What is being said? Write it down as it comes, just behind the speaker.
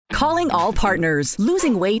Calling all partners.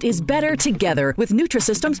 Losing weight is better together with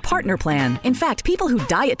Nutrisystem's Partner Plan. In fact, people who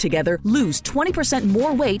diet together lose 20%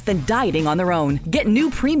 more weight than dieting on their own. Get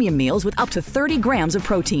new premium meals with up to 30 grams of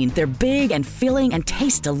protein. They're big and filling and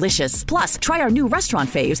taste delicious. Plus, try our new restaurant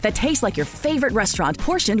faves that taste like your favorite restaurant,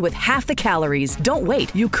 portioned with half the calories. Don't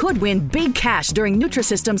wait. You could win big cash during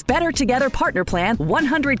Nutrisystem's Better Together Partner Plan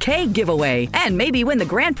 $100K giveaway. And maybe win the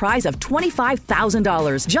grand prize of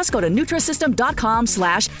 $25,000. Just go to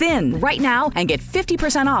Nutrisystem.com/thin right now and get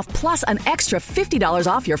 50% off plus an extra $50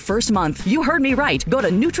 off your first month. You heard me right. Go to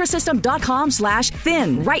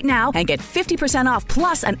Nutrisystem.com/thin right now and get 50% off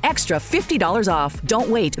plus an extra $50 off. Don't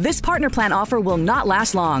wait. This Partner Plan offer will not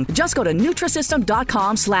last long. Just go to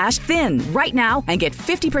Nutrisystem.com/thin right now and get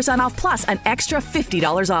 50% off plus an extra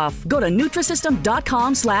 $50 off. Go to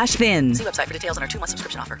Nutrisystem.com/thin. See website for details on our 2-month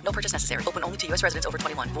subscription offer. No purchase necessary. Open only to U.S. residents over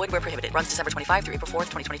 21. Void where prohibited. Runs December 25 through April 4th,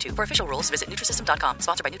 2022. For official rules, visit Nutrisystem.com.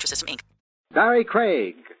 Sponsored by Nutrisystem, Inc. Barrie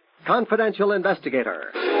Craig, confidential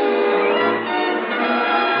investigator.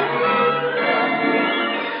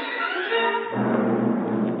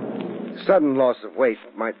 Sudden loss of weight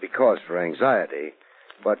might be cause for anxiety,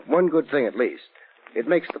 but one good thing at least. It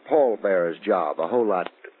makes the pallbearer's job a whole lot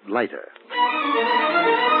lighter.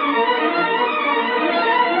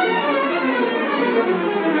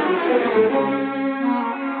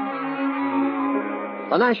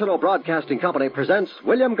 The National Broadcasting Company presents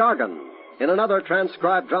William Gargan in another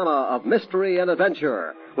transcribed drama of mystery and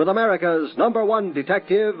adventure with America's #1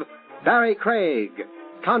 detective, Barrie Craig,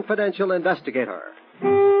 confidential investigator.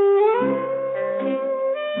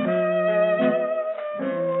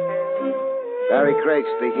 Barrie Craig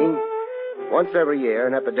speaking. Once every year,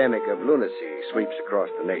 an epidemic of lunacy sweeps across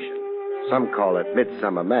the nation. Some call it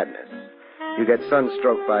midsummer madness. You get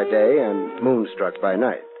sunstroke by day and moonstruck by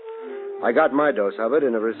night. I got my dose of it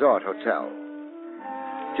in a resort hotel.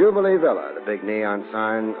 Jubilee Villa, the big neon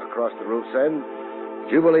sign across the roof said.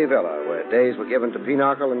 Jubilee Villa, where days were given to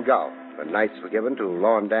pinochle and golf, and nights were given to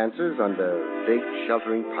lawn dances under big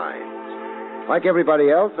sheltering pines. Like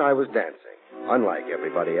everybody else, I was dancing. Unlike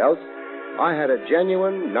everybody else, I had a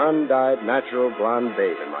genuine, non-dyed, natural blonde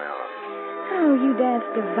babe in my arms. Oh, you dance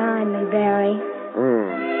divinely, Barrie.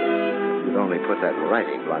 You'd only put that in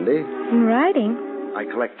writing, Blondie. In writing? I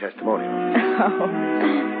collect testimonials. Oh.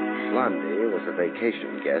 Blondie was a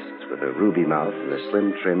vacation guest with a ruby mouth and a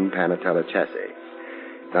slim, trim Panatella chassis.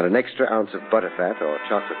 Not an extra ounce of butterfat or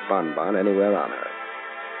chocolate bonbon anywhere on her.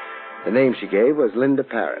 The name she gave was Linda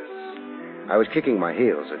Paris. I was kicking my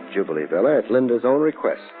heels at Jubilee Villa at Linda's own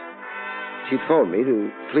request. She'd phoned me to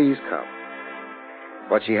please come.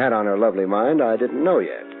 What she had on her lovely mind, I didn't know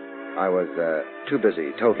yet. I was too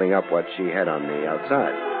busy totaling up what she had on the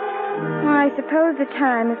outside. Well, I suppose the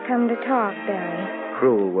time has come to talk, Barrie.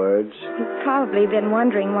 Cruel words. You've probably been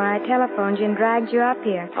wondering why I telephoned you and dragged you up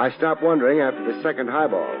here. I stopped wondering after the second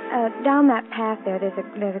highball. Down that path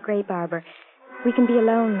there's a grape arbor. We can be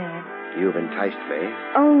alone there. You've enticed me.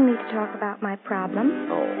 Only to talk about my problem.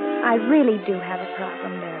 Oh. I really do have a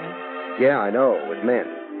problem, Barrie. Yeah, I know, with men.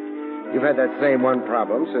 You've had that same one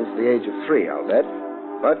problem since the age of 3, I'll bet.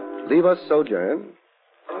 But leave us sojourn.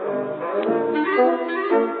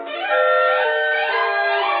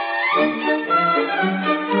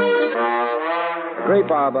 A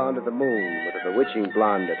grape arbor under the moon with a bewitching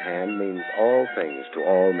blonde at hand means all things to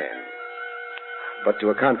all men. But to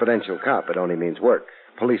a confidential cop, it only means work,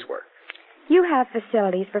 police work. You have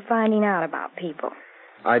facilities for finding out about people.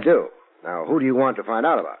 I do. Now, who do you want to find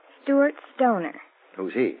out about? Stuart Stoner.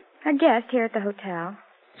 Who's he? A guest here at the hotel.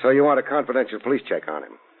 So you want a confidential police check on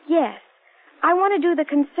him? Yes. I want to do the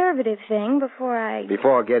conservative thing before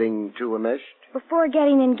Before getting too enmeshed? Before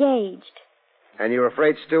getting engaged. And you're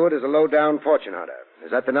afraid Stewart is a low-down fortune hunter.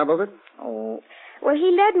 Is that the nub of it? Oh, well,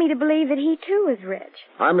 he led me to believe that he, too, is rich.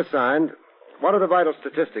 I'm assigned. What are the vital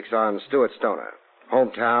statistics on Stuart Stoner?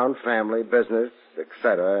 Hometown, family, business,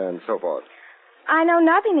 etc., and so forth. I know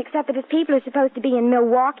nothing except that his people are supposed to be in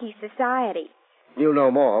Milwaukee society. You'll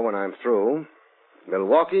know more when I'm through.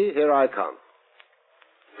 Milwaukee, here I come.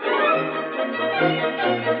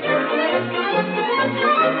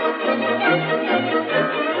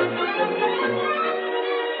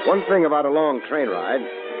 One thing about a long train ride,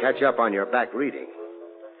 catch up on your back reading.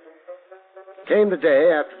 Came the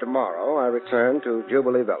day after tomorrow, I returned to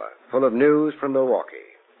Jubilee Villa, full of news from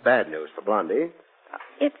Milwaukee. Bad news for Blondie.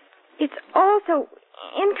 It's all so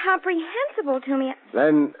incomprehensible to me.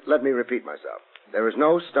 Then let me repeat myself. There is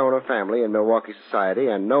no Stoner family in Milwaukee society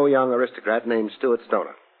and no young aristocrat named Stuart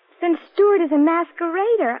Stoner. Then Stuart is a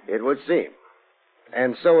masquerader. It would seem.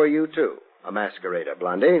 And so are you, too, a masquerader,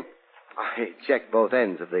 Blondie. I checked both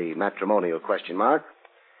ends of the matrimonial question mark.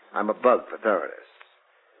 I'm a bug for thoroughness.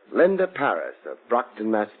 Linda Paris of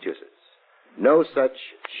Brockton, Massachusetts. No such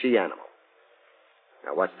she-animal.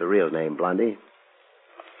 Now, what's the real name, Blondie?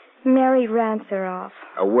 Mary Ranceroff.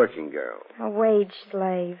 A working girl. A wage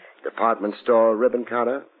slave. Department store ribbon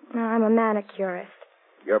counter? No, I'm a manicurist.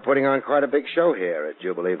 You're putting on quite a big show here at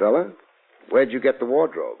Jubilee Villa. Where'd you get the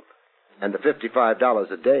wardrobe? And the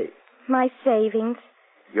 $55 a day? My savings.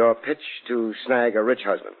 Your pitch to snag a rich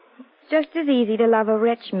husband? Just as easy to love a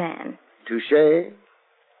rich man. Touché.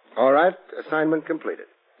 All right, assignment completed.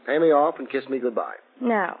 Pay me off and kiss me goodbye.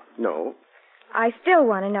 No. No? I still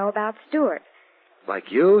want to know about Stuart.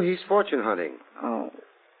 Like you, he's fortune hunting. Oh.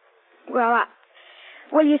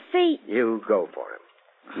 Well, you see... You go for him.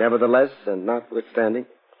 Nevertheless, and notwithstanding.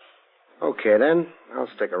 Okay, then. I'll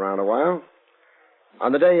stick around a while.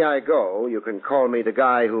 On the day I go, you can call me the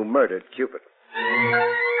guy who murdered Cupid.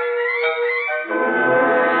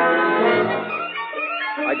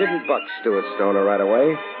 I didn't buck Stuart Stoner right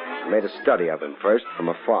away. I made a study of him first from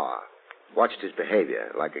afar. Watched his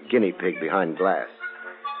behavior like a guinea pig behind glass.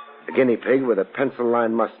 A guinea pig with a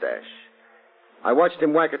pencil-lined mustache. I watched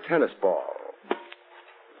him whack a tennis ball.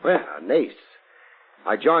 Well, an ace.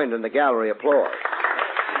 I joined in the gallery applause.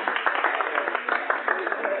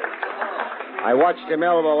 I watched him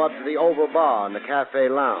elbow up to the oval bar in the cafe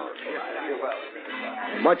lounge.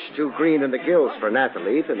 Much too green in the gills for an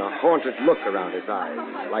athlete, and a haunted look around his eyes,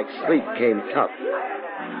 like sleep came tough.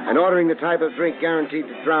 And ordering the type of drink guaranteed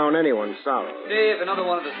to drown anyone's sorrow. Steve, another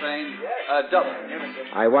one of the same. Double.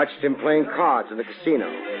 I watched him playing cards in the casino.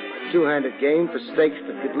 A two-handed game for stakes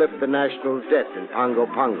that could lift the national debt in Pongo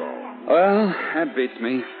Pongo. Well, that beats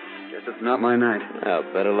me. Guess it's not my night. Well,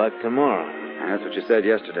 better luck tomorrow. That's what you said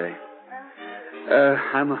yesterday.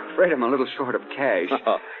 I'm afraid I'm a little short of cash.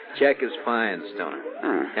 Oh, check is fine, Stoner.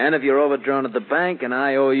 And if you're overdrawn at the bank, an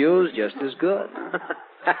IOU's just as good.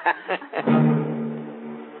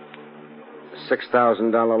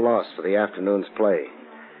 $6,000 loss for the afternoon's play.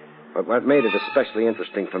 But what made it especially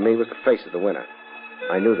interesting for me was the face of the winner.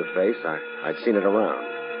 I knew the face. I'd seen it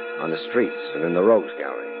around, on the streets and in the Rogues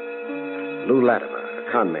Gallery. Lou Latimer,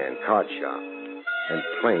 a con man, card sharp, and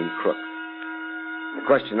plain crook. The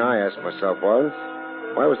question I asked myself was,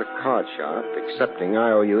 why was a card sharp accepting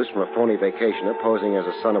IOUs from a phony vacationer posing as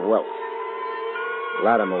a son of wealth?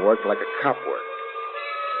 Latimer worked like a cop worked.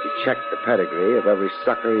 He checked the pedigree of every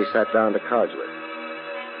sucker he sat down to cards with.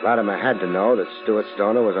 Latimer had to know that Stuart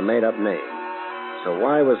Stoner was a made-up name. So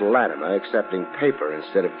why was Latimer accepting paper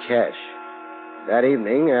instead of cash? That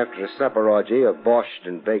evening, after a supper orgy of borscht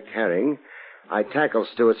and baked herring, I tackled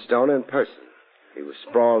Stuart Stoner in person. He was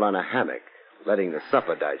sprawled on a hammock, letting the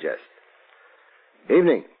supper digest.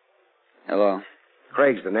 Evening. Hello.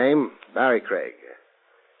 Craig's the name. Barrie Craig.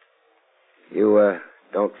 You,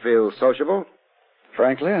 don't feel sociable?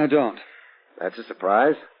 Frankly, I don't. That's a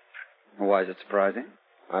surprise. Why is it surprising?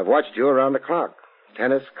 I've watched you around the clock.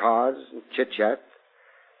 Tennis, cards, and chit-chat.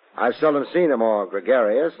 I've seldom seen a more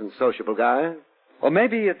gregarious and sociable guy. Well,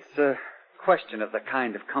 maybe it's a question of the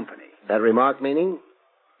kind of company. That remark meaning?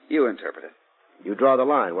 You interpret it. You draw the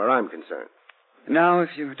line where I'm concerned. Now, if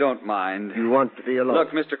you don't mind... You want to be alone?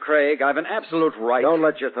 Look, Mr. Craig, I've an absolute right... Don't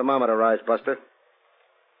let your thermometer rise, Buster.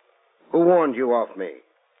 Who warned you off me?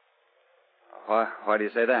 Why do you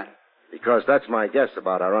say that? Because that's my guess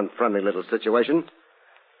about our unfriendly little situation.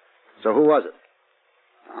 So who was it?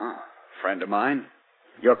 Oh, friend of mine.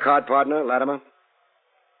 Your card partner, Latimer?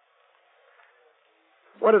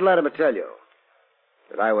 What did Latimer tell you?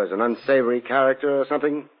 That I was an unsavory character or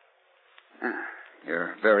something?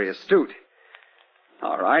 You're very astute.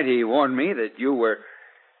 All right, he warned me that you were,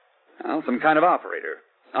 some kind of operator.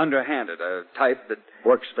 Underhanded, a type that...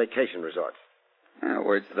 Works vacation resorts.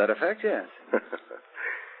 Words to that effect, yes.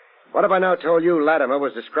 What if I now told you Latimer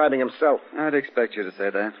was describing himself? I'd expect you to say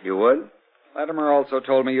that. You would? Latimer also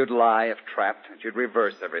told me you'd lie if trapped, that you'd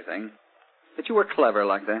reverse everything. That you were clever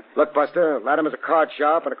like that. Look, Buster, Latimer's a card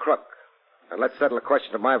sharp and a crook. And let's settle the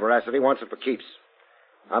question of my veracity once and for keeps.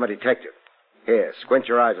 I'm a detective. Here, squint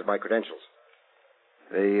your eyes at my credentials.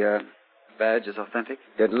 The badge is authentic?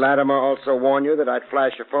 Did Latimer also warn you that I'd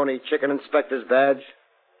flash a phony chicken inspector's badge?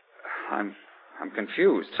 I'm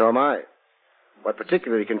confused. So am I. What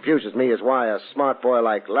particularly confuses me is why a smart boy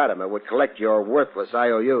like Latimer would collect your worthless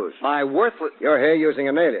IOUs. My worthless... You're here using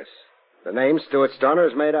an alias. The name Stuart Stoner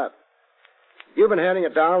is made up. You've been handing a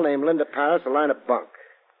doll named Linda Paris a line of bunk.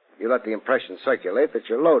 You let the impression circulate that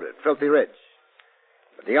you're loaded, filthy rich.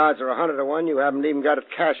 But the odds are 100 to 1 you haven't even got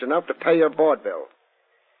cash enough to pay your board bill.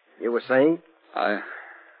 You were saying? I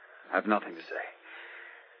have nothing to say.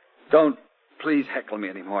 Don't please heckle me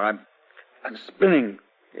anymore. I'm spinning.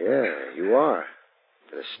 Yeah, you are.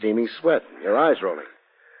 and a steaming sweat, and your eyes rolling.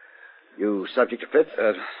 You subject to fits?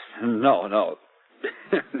 No.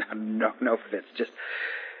 no fits.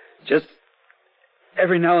 Just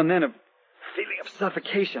every now and then a feeling of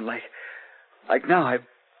suffocation, like now I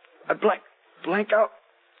blank out.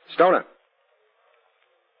 Stoner.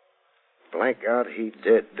 Blank out he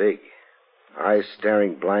did, big. Eyes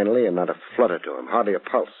staring blindly and not a flutter to him, hardly a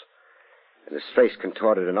pulse. And his face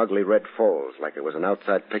contorted in ugly red folds like it was an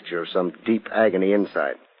outside picture of some deep agony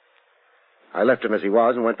inside. I left him as he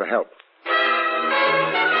was and went for help. The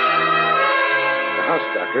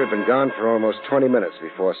house doctor had been gone for almost 20 minutes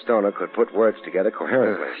before Stoner could put words together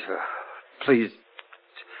coherently. Please,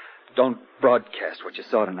 don't broadcast what you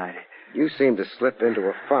saw tonight. You seemed to slip into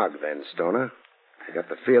a fog then, Stoner. I got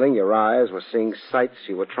the feeling your eyes were seeing sights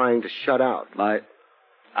you were trying to shut out. My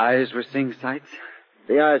eyes were seeing sights?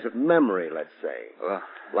 The eyes of memory, let's say.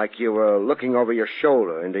 Like you were looking over your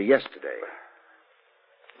shoulder into yesterday.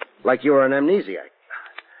 Like you were an amnesiac.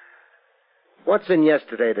 What's in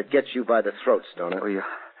yesterday that gets you by the throat, Stoner? You're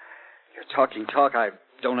talking talk I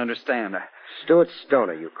don't understand. Stuart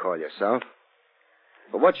Stoner, you call yourself.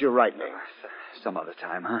 But what's your right name? Some other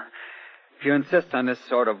time, huh? If you insist on this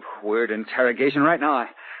sort of weird interrogation right now,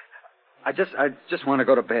 I just want to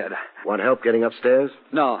go to bed. Want help getting upstairs?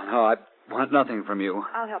 No, I want nothing from you.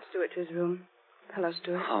 I'll help Stuart to his room. Hello,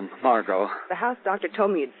 Stuart. Margot. The house doctor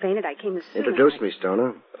told me you'd fainted. I came to see you. Introduce me,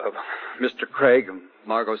 Stoner. Mr. Craig,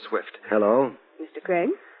 Margot Swift. Hello. Mr. Craig?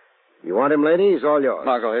 You want him, lady? He's all yours.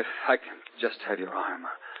 Margot, if I can just have your arm.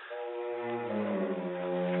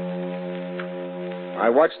 I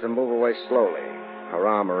watched them move away slowly, her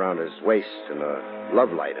arm around his waist and a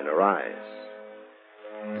love light in her eyes.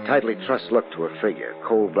 A tightly trussed look to her figure,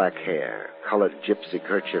 coal black hair, colored gypsy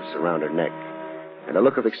kerchiefs around her neck, and a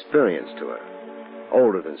look of experience to her.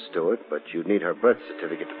 Older than Stuart, but you'd need her birth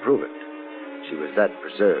certificate to prove it. She was that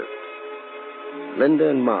preserved. Linda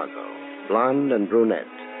and Margot, blonde and brunette.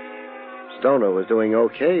 Stoner was doing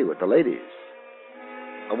okay with the ladies.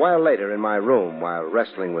 A while later, in my room, while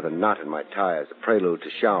wrestling with a knot in my tie as a prelude to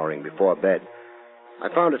showering before bed, I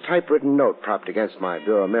found a typewritten note propped against my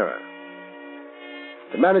bureau mirror.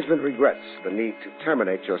 The management regrets the need to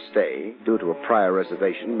terminate your stay due to a prior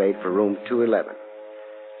reservation made for room 211.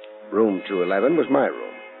 Room 211 was my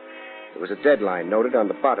room. There was a deadline noted on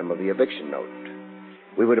the bottom of the eviction note.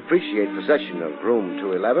 We would appreciate possession of room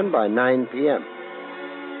 211 by 9 p.m.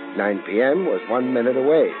 9 p.m. was 1 minute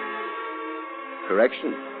away.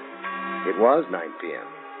 Correction. It was 9 p.m.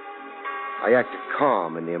 I acted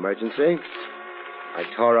calm in the emergency. I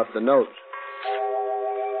tore up the note.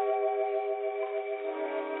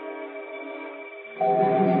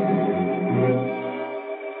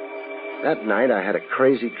 That night I had a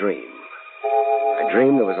crazy dream. I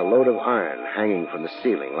dreamed there was a load of iron hanging from the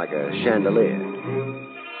ceiling like a chandelier,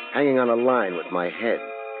 hanging on a line with my head,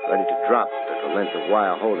 ready to drop if the length of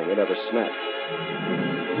wire holding it ever snapped.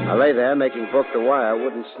 I lay there making book the wire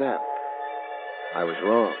wouldn't snap. I was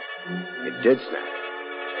wrong. It did snap.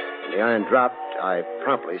 When the iron dropped, I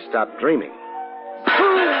promptly stopped dreaming.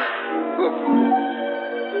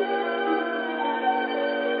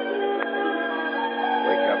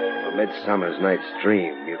 Wake up from a midsummer's night's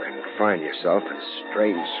dream, you can find yourself in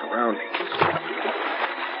strange surroundings.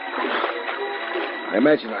 I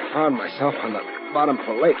imagine I found myself on the bottom of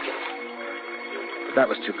a lake. But that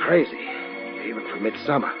was too crazy, even for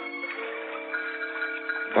midsummer.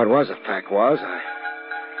 What was a fact was,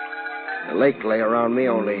 the lake lay around me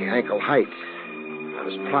only ankle height. I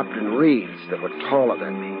was plopped in reeds that were taller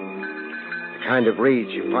than me. The kind of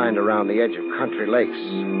reeds you find around the edge of country lakes.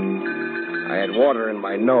 I had water in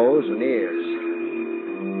my nose and ears.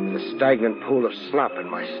 And a stagnant pool of slop in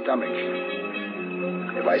my stomach.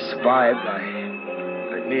 If I survived,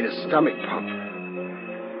 I'd need a stomach pump.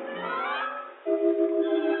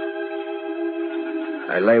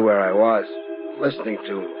 I lay where I was, listening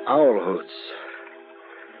to owl hoots.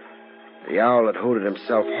 The owl had hooted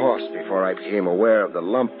himself hoarse before I became aware of the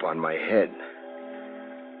lump on my head.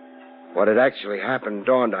 What had actually happened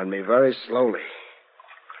dawned on me very slowly.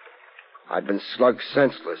 I'd been slugged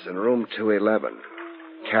senseless in room 211,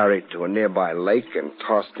 carried to a nearby lake and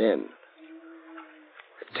tossed in.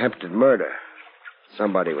 Attempted murder.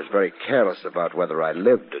 Somebody was very careless about whether I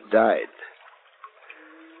lived or died.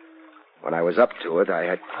 When I was up to it, I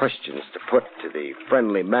had questions to put to the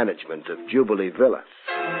friendly management of Jubilee Villa.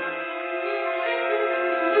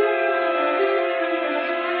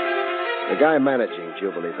 The guy managing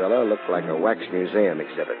Jubilee Villa looked like a wax museum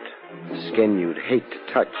exhibit. Skin you'd hate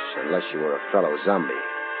to touch unless you were a fellow zombie.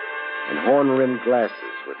 And horn-rimmed glasses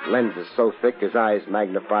with lenses so thick his eyes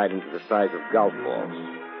magnified into the size of golf balls.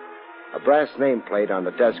 A brass nameplate on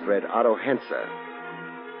the desk read Otto Henser.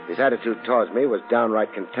 His attitude towards me was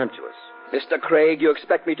downright contemptuous. Mr. Craig, you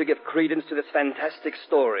expect me to give credence to this fantastic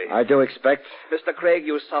story. I do expect. Mr. Craig,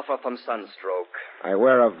 you suffer from sunstroke. I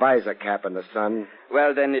wear a visor cap in the sun.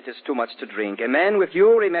 Well, then it is too much to drink. A man with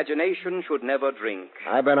your imagination should never drink.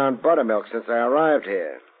 I've been on buttermilk since I arrived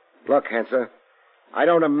here. Look, Henser, I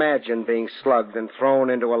don't imagine being slugged and thrown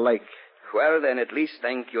into a lake. Well, then at least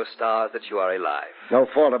thank your stars that you are alive. No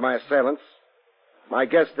fault of my assailant's. My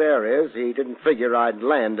guess there is he didn't figure I'd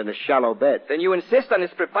land in a shallow bed. Then you insist on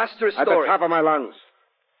this preposterous At story. the top of my lungs.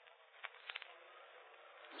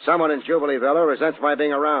 Someone in Jubilee Villa resents my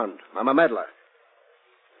being around. I'm a meddler.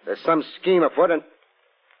 There's some scheme afoot and...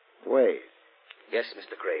 Wait. Yes,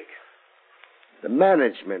 Mr. Craig. The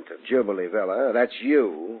management of Jubilee Villa, that's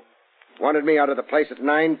you, wanted me out of the place at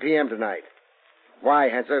 9 p.m. tonight. Why,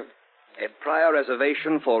 Henser? A prior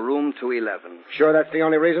reservation for room 211. Sure that's the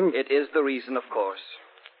only reason? It is the reason, of course.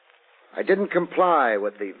 I didn't comply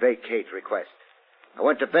with the vacate request. I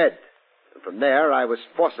went to bed, and from there I was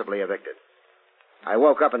forcibly evicted. I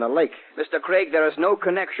woke up in the lake. Mr. Craig, there is no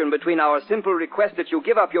connection between our simple request that you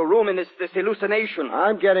give up your room and this hallucination.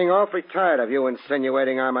 I'm getting awfully tired of you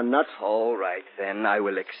insinuating I'm a nut. All right, then I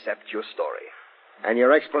will accept your story. And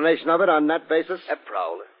your explanation of it on that basis? A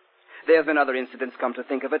prowler. There have been other incidents, come to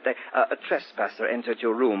think of it. A trespasser entered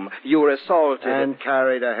your room. You were assaulted. And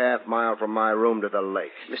carried a half mile from my room to the lake.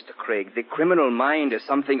 Mr. Craig, the criminal mind is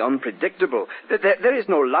something unpredictable. There is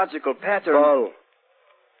no logical pattern. Paul,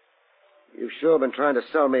 you've sure been trying to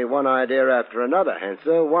sell me one idea after another,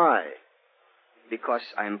 Henser. Why? Because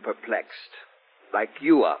I'm perplexed. Like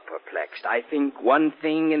you are perplexed. I think one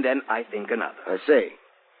thing and then I think another. I see.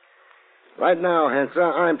 Right now, Henser,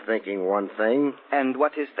 I'm thinking one thing. And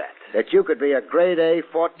what is that? That you could be a grade A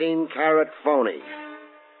 14-carat phony.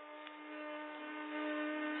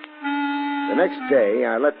 The next day,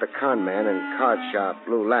 I let the con man in card shop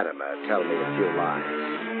Blue Latimer tell me a few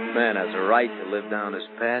lies. Man has a right to live down his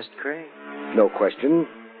past, Craig. No question.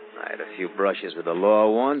 I had a few brushes with the law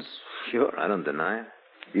once. Sure, I don't deny it.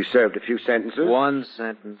 You served a few sentences? One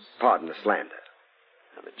sentence. Pardon the slander.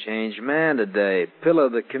 I'm a changed man today. Pillar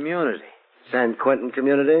of the community. San Quentin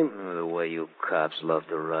community? Oh, the way you cops love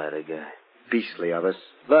to ride a guy. Beastly of us.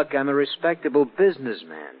 Look, I'm a respectable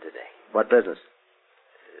businessman today. What business?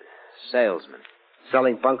 Salesman.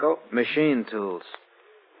 Selling bunco? Machine tools.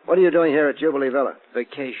 What are you doing here at Jubilee Villa?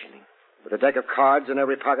 Vacationing. With a deck of cards in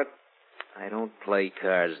every pocket? I don't play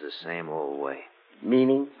cards the same old way.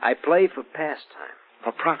 Meaning? I play for pastime.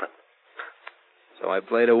 For profit. So I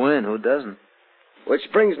play to win. Who doesn't?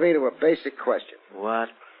 Which brings me to a basic question. What?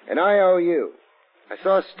 An IOU. I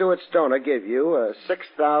saw Stuart Stoner give you a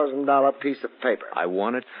 $6,000 piece of paper. I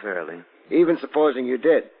won it fairly. Even supposing you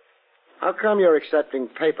did. How come you're accepting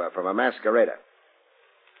paper from a masquerader?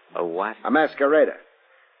 A what? A masquerader.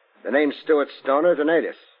 The name Stuart Stoner is an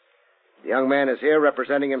alias. The young man is here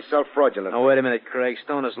representing himself fraudulently. Oh, wait a minute, Craig.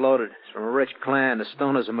 Stoner's loaded. He's from a rich clan. The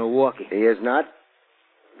Stoners of Milwaukee. He is not.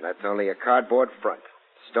 That's only a cardboard front.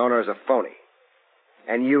 Stoner is a phony.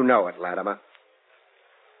 And you know it, Latimer.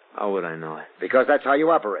 How would I know it? Because that's how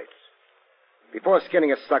you operate. Before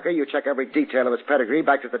skinning a sucker, you check every detail of his pedigree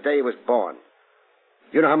back to the day he was born.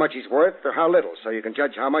 You know how much he's worth or how little, so you can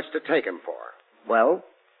judge how much to take him for. Well?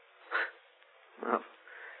 Well,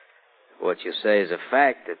 what you say is a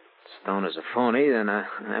fact that Stoner's a phony, then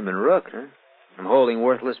I'm in rook, huh? I'm holding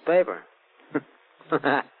worthless paper.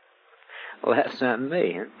 Well, that's not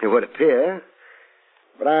me, huh? It would appear.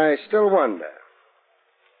 But I still wonder.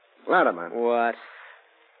 Latimer. What?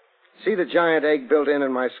 See the giant egg built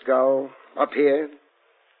in my skull? Up here?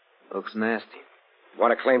 Looks nasty.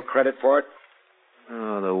 Want to claim credit for it?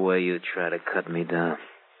 Oh, the way you try to cut me down.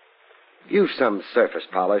 You've some surface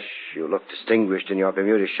polish. You look distinguished in your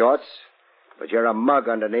Bermuda shorts. But you're a mug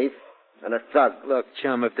underneath. And a thug. Look,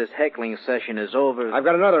 chum, if this heckling session is over... I've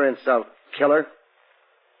got another insult, killer.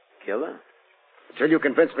 Killer? Until you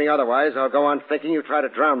convince me otherwise, I'll go on thinking you tried to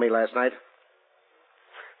drown me last night.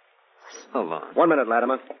 So long. 1 minute,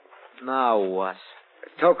 Latimer. Now what?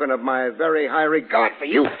 A token of my very high regard for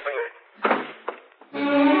you.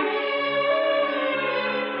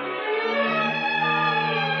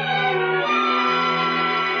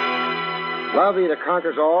 Love either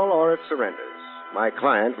conquers all or it surrenders. My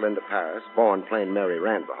client, Linda Paris, born plain Mary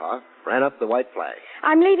Randbaugh, ran up the white flag.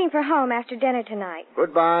 I'm leaving for home after dinner tonight.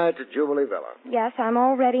 Goodbye to Jubilee Villa. Yes, I'm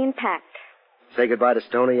all ready and packed. Say goodbye to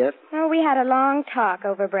Stoney yet? Oh, we had a long talk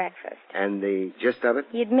over breakfast. And the gist of it?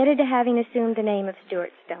 He admitted to having assumed the name of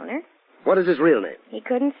Stuart Stoner. What is his real name? He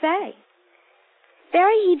couldn't say.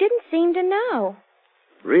 Barrie, he didn't seem to know.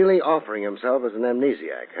 Really offering himself as an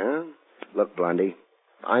amnesiac, huh? Look, Blondie,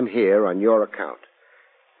 I'm here on your account.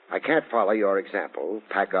 I can't follow your example,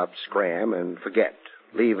 pack up, scram, and forget.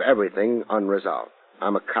 Leave everything unresolved.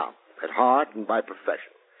 I'm a cop, at heart and by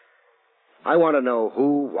profession. I want to know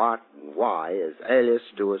who, what, and why is alias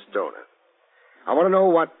Stuart Stoner. I want to know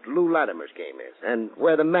what Lou Latimer's game is, and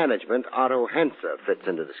where the management, Otto Henser, fits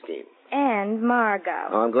into the scheme. And Margot.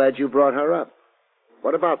 Oh, I'm glad you brought her up.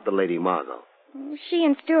 What about the Lady Margot? She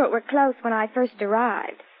and Stuart were close when I first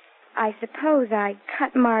arrived. I suppose I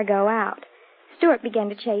cut Margot out. Stuart began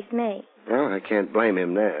to chase me. Well, I can't blame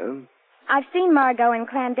him there. I've seen Margot in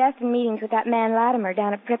clandestine meetings with that man Latimer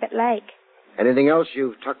down at Privet Lake. Anything else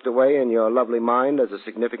you've tucked away in your lovely mind as a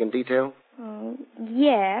significant detail?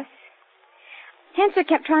 Yes. Henser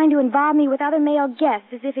kept trying to involve me with other male guests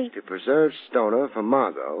as if he... To preserve Stoner for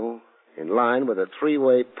Margot, in line with a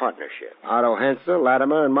three-way partnership. Otto Henser,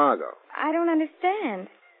 Latimer, and Margot. I don't understand.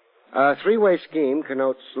 A three-way scheme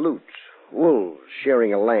connotes loot, wolves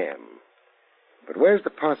shearing a lamb. But where's the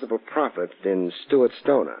possible profit in Stuart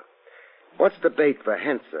Stoner? What's the bait for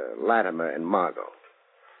Henser, Latimer, and Margot?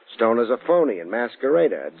 Stoner's a phony and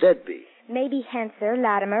masquerader, a deadbeat. Maybe Henser,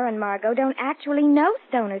 Latimer, and Margot don't actually know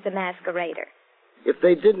Stoner's a masquerader. If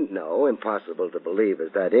they didn't know, impossible to believe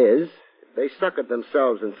as that is, if they suckered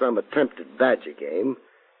themselves in some attempted badger game,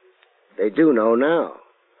 they do know now.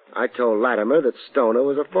 I told Latimer that Stoner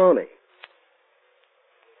was a phony.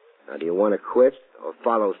 Now, do you want to quit or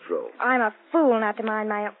follow through? I'm a fool not to mind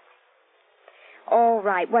my own... All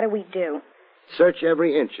right, what do we do? Search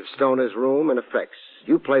every inch of Stoner's room and effects.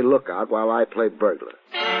 You play lookout while I play burglar.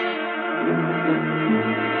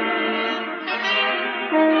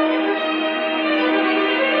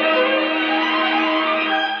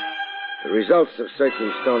 The results of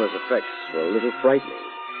searching Stoner's effects were a little frightening.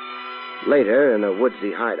 Later, in a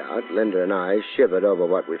woodsy hideout, Linda and I shivered over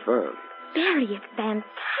what we found. Barrie, it's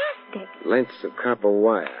fantastic. Lengths of copper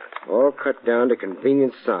wire, all cut down to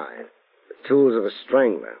convenient size. The tools of a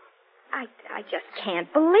strangler. I just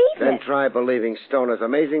can't believe Then it. try believing Stoner's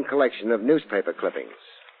amazing collection of newspaper clippings.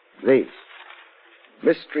 These.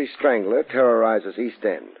 Mystery Strangler terrorizes East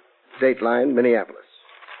End. Dateline, Minneapolis.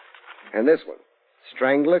 And this one.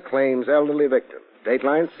 Strangler claims elderly victim.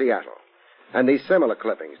 Dateline, Seattle. And these similar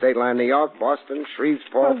clippings. Dateline, New York, Boston,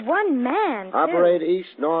 Shreveport. For one man, too. Operate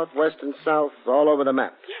east, north, west, and south, all over the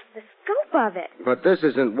map. Yes, the scope of it. But this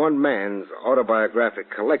isn't one man's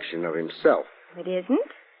autobiographic collection of himself. It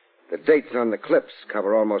isn't? The dates on the clips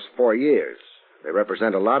cover almost 4 years. They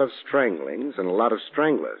represent a lot of stranglings and a lot of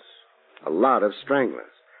stranglers. A lot of stranglers.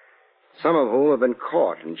 Some of whom have been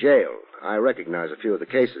caught and jailed. I recognize a few of the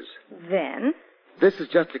cases. Then? This is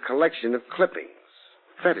just a collection of clippings.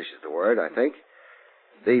 Fetish is the word, I think.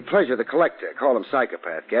 The pleasure the collector, call him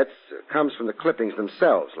psychopath, gets comes from the clippings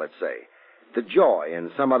themselves, let's say. The joy in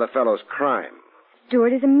some other fellow's crime.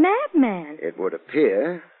 Stuart is a madman. It would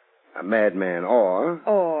appear. A madman or...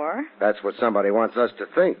 Or? That's what somebody wants us to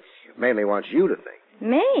think. Mainly wants you to think.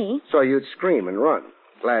 Me? So you'd scream and run,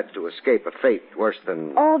 glad to escape a fate worse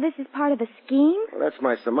than... All this is part of a scheme? Well, that's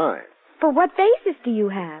my surmise. For what basis do you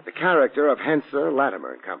have? The character of Henser,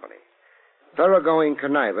 Latimer and Company. Thoroughgoing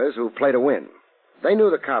connivers who play to win. They knew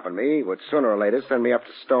the cop and me would sooner or later send me up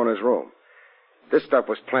to Stoner's room. This stuff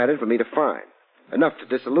was planted for me to find. Enough to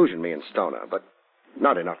disillusion me and Stoner, but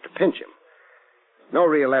not enough to pinch him. No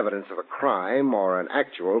real evidence of a crime or an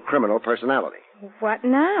actual criminal personality. What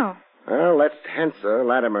now? Well, let Henser,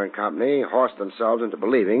 Latimer and Company horse themselves into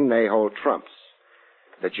believing they hold trumps.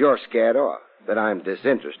 That you're scared off. That I'm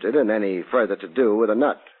disinterested in any further to do with a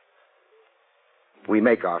nut. We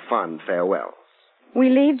make our fond farewells. We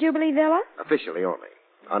leave Jubilee Villa? Officially only.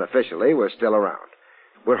 Unofficially, we're still around.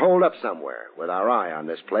 We're holed up somewhere with our eye on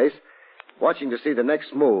this place, watching to see the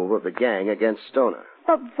next move of the gang against Stoner.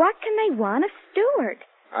 But what can they want of Stuart?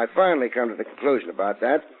 I finally come to the conclusion about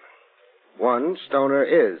that. One, Stoner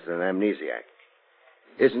is an amnesiac.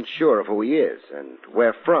 Isn't sure of who he is and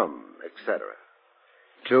where from, etc.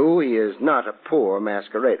 Two, he is not a poor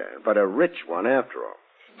masquerader, but a rich one after all.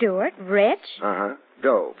 Stuart, rich? Uh-huh.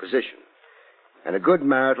 Dough, position. And a good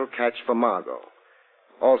marital catch for Margot.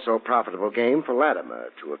 Also profitable game for Latimer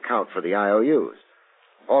to account for the IOUs.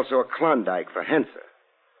 Also a Klondike for Henser.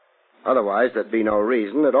 Otherwise, there'd be no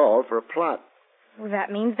reason at all for a plot. Well,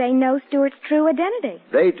 that means they know Stuart's true identity.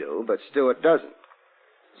 They do, but Stuart doesn't.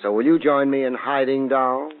 So will you join me in hiding,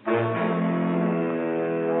 doll?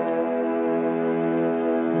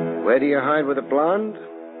 Where do you hide with a blonde?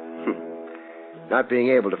 Not being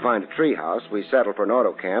able to find a treehouse, we settled for an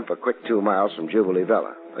auto camp a quick 2 miles from Jubilee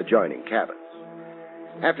Villa, adjoining cabins.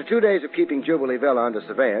 After 2 days of keeping Jubilee Villa under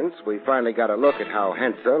surveillance, we finally got a look at how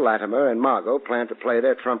Henser, Latimer, and Margot planned to play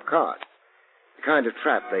their trump card. The kind of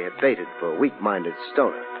trap they had baited for a weak-minded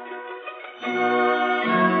stoner.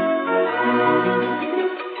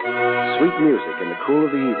 Sweet music in the cool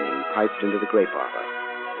of the evening piped into the grape arbor.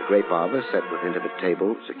 The grape arbor set with intimate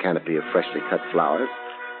tables, a canopy of freshly cut flowers,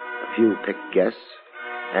 a few picked guests,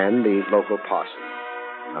 and the local parson.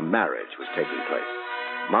 A marriage was taking place.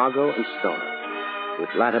 Margot and Stoner, with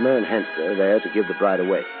Latimer and Henser there to give the bride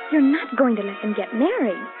away. You're not going to let them get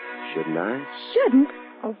married. Shouldn't I? Shouldn't?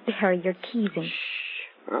 Oh, Barry, you're teasing.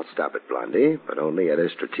 Shh. I'll stop it, Blondie, but only at a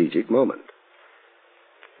strategic moment.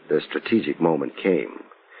 The strategic moment came.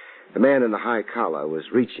 The man in the high collar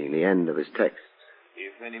was reaching the end of his text.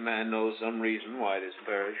 If any man knows some reason why this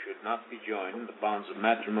pair should not be joined in the bonds of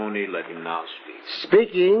matrimony, let him now speak.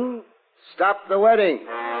 Speaking. Stop the wedding.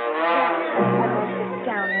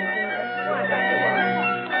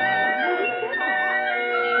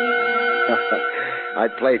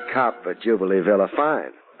 I'd played cop at Jubilee Villa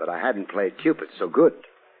fine, but I hadn't played Cupid so good.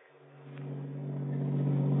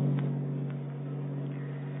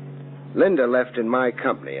 Linda left in my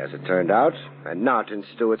company, as it turned out, and not in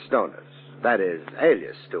Stuart Stoner's. That is,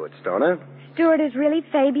 alias Stuart Stoner. Stuart is really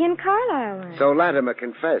Fabian Carlyle. So Latimer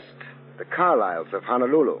confessed. The Carlyles of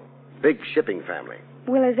Honolulu. Big shipping family.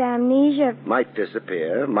 Will his amnesia... Might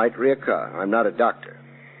disappear, might reoccur. I'm not a doctor.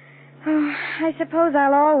 Oh, I suppose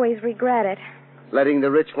I'll always regret it. Letting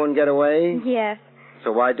the rich one get away? Yes.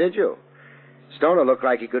 So why did you? Stoner looked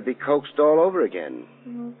like he could be coaxed all over again.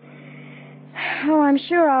 Oh, I'm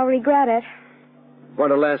sure I'll regret it.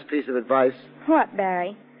 Want a last piece of advice? What,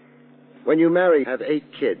 Barry? When you marry, have 8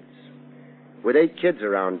 kids. With 8 kids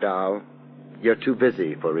around, Dow, you're too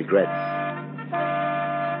busy for regrets.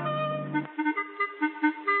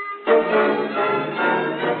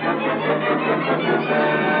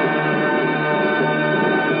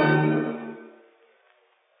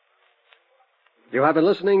 You have been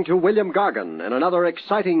listening to William Gargan in another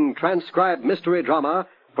exciting transcribed mystery drama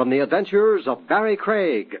from the adventures of Barrie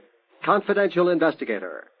Craig, confidential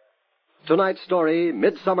investigator. Tonight's story,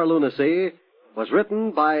 Midsummer Lunacy, was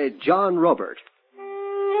written by John Robert.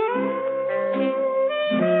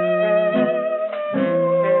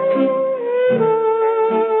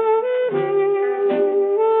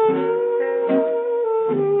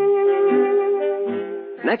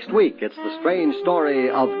 Next week, it's the strange story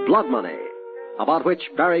of Blood Money, about which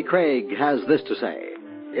Barrie Craig has this to say.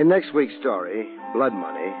 In next week's story, Blood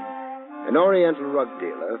Money, an Oriental rug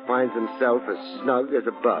dealer finds himself as snug as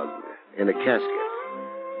a bug in a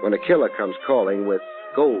casket when a killer comes calling with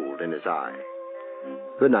gold in his eye.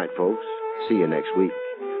 Good night, folks. See you next week.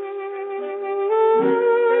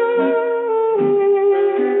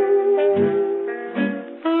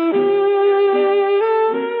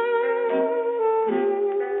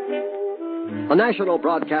 The National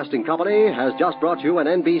Broadcasting Company has just brought you an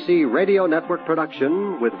NBC Radio Network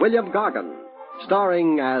production with William Gargan,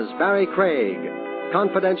 starring as Barrie Craig,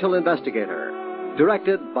 confidential investigator,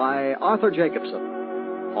 directed by Arthur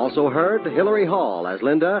Jacobson. Also heard Hilary Hall as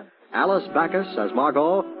Linda, Alice Backus as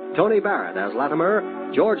Margot, Tony Barrett as Latimer,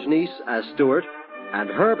 George Neese as Stuart, and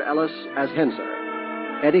Herb Ellis as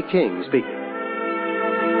Henser. Eddie King speaking.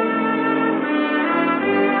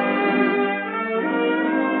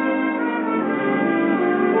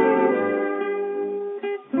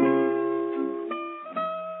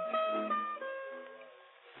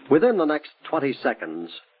 Within the next 20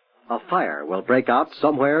 seconds, a fire will break out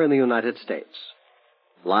somewhere in the United States.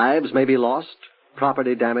 Lives may be lost,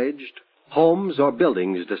 property damaged, homes or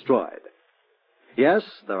buildings destroyed. Yes,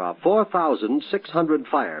 there are 4,600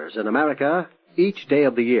 fires in America each day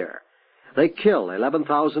of the year. They kill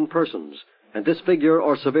 11,000 persons and disfigure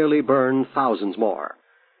or severely burn thousands more.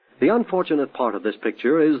 The unfortunate part of this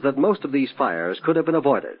picture is that most of these fires could have been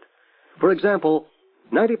avoided. For example,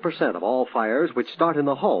 90% of all fires which start in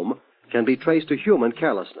the home can be traced to human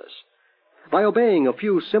carelessness. By obeying a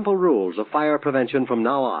few simple rules of fire prevention from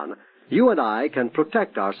now on, you and I can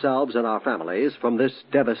protect ourselves and our families from this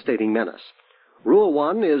devastating menace. Rule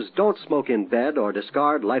 1 is don't smoke in bed or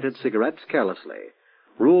discard lighted cigarettes carelessly.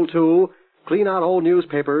 Rule 2, clean out old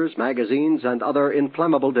newspapers, magazines, and other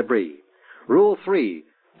inflammable debris. Rule 3,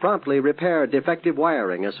 promptly repair defective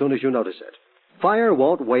wiring as soon as you notice it. Fire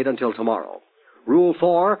won't wait until tomorrow. Rule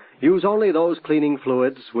 4, use only those cleaning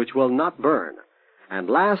fluids which will not burn. And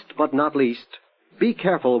last but not least, be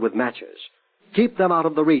careful with matches. Keep them out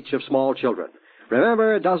of the reach of small children.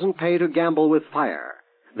 Remember, it doesn't pay to gamble with fire.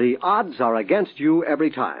 The odds are against you every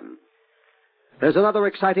time. There's another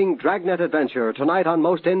exciting Dragnet adventure tonight on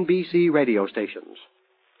most NBC radio stations.